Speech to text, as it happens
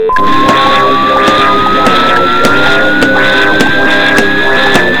Going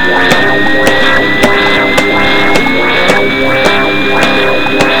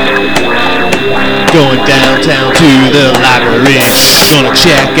downtown to the library, gonna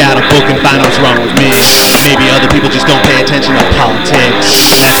check out a book and find out what's wrong with me. Maybe other people just don't pay attention to politics,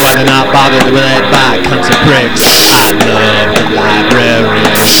 that's why they're not bothered led by cunts and pricks. I love the library,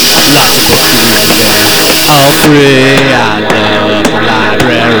 lots of books to read there, all free. I love the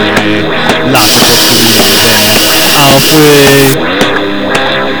library, lots of books to read there, all free.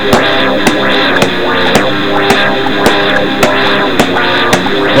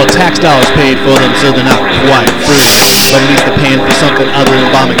 Well, tax dollars paid for them, so they're not quite free. But at least they're paying for something other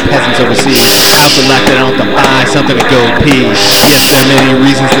than bombing peasants overseas. Out the left, they don't have to buy something to go pee. Yes, there are many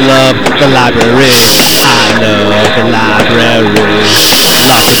reasons to love the library. I love the library.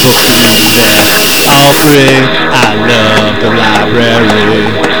 Lots of books to read there, all free. I love the library.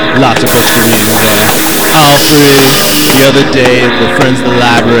 Lots of books to read there, all free. The other day at the Friends of the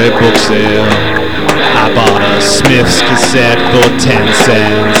Library book sale, I bought a Smith's cassette for 10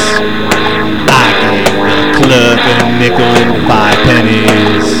 cents. I gave the clerk a nickel and 5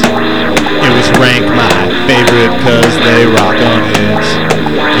 pennies. It was ranked my favorite cause they rock on it.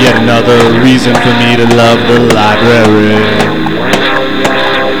 Yet another reason for me to love the library.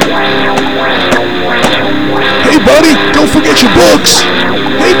 Hey buddy, don't forget your books!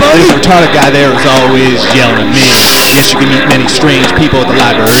 Hey buddy! The retarded guy there is always yelling at me. Yes, you can meet many strange people at the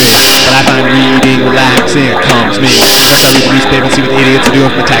library, but I find reading relaxing, it calms me. Plus I read the newspaper and see what idiots are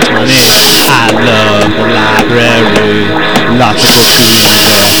doing for tax money. I love the library, lots of books to read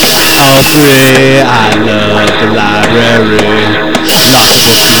there, all free. I love the library, lots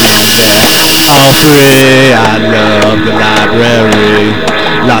of books to read there, all free. I love the library,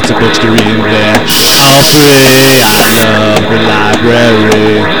 lots of books to read there, all free. I love the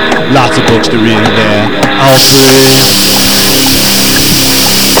library, lots of books to read there, all free.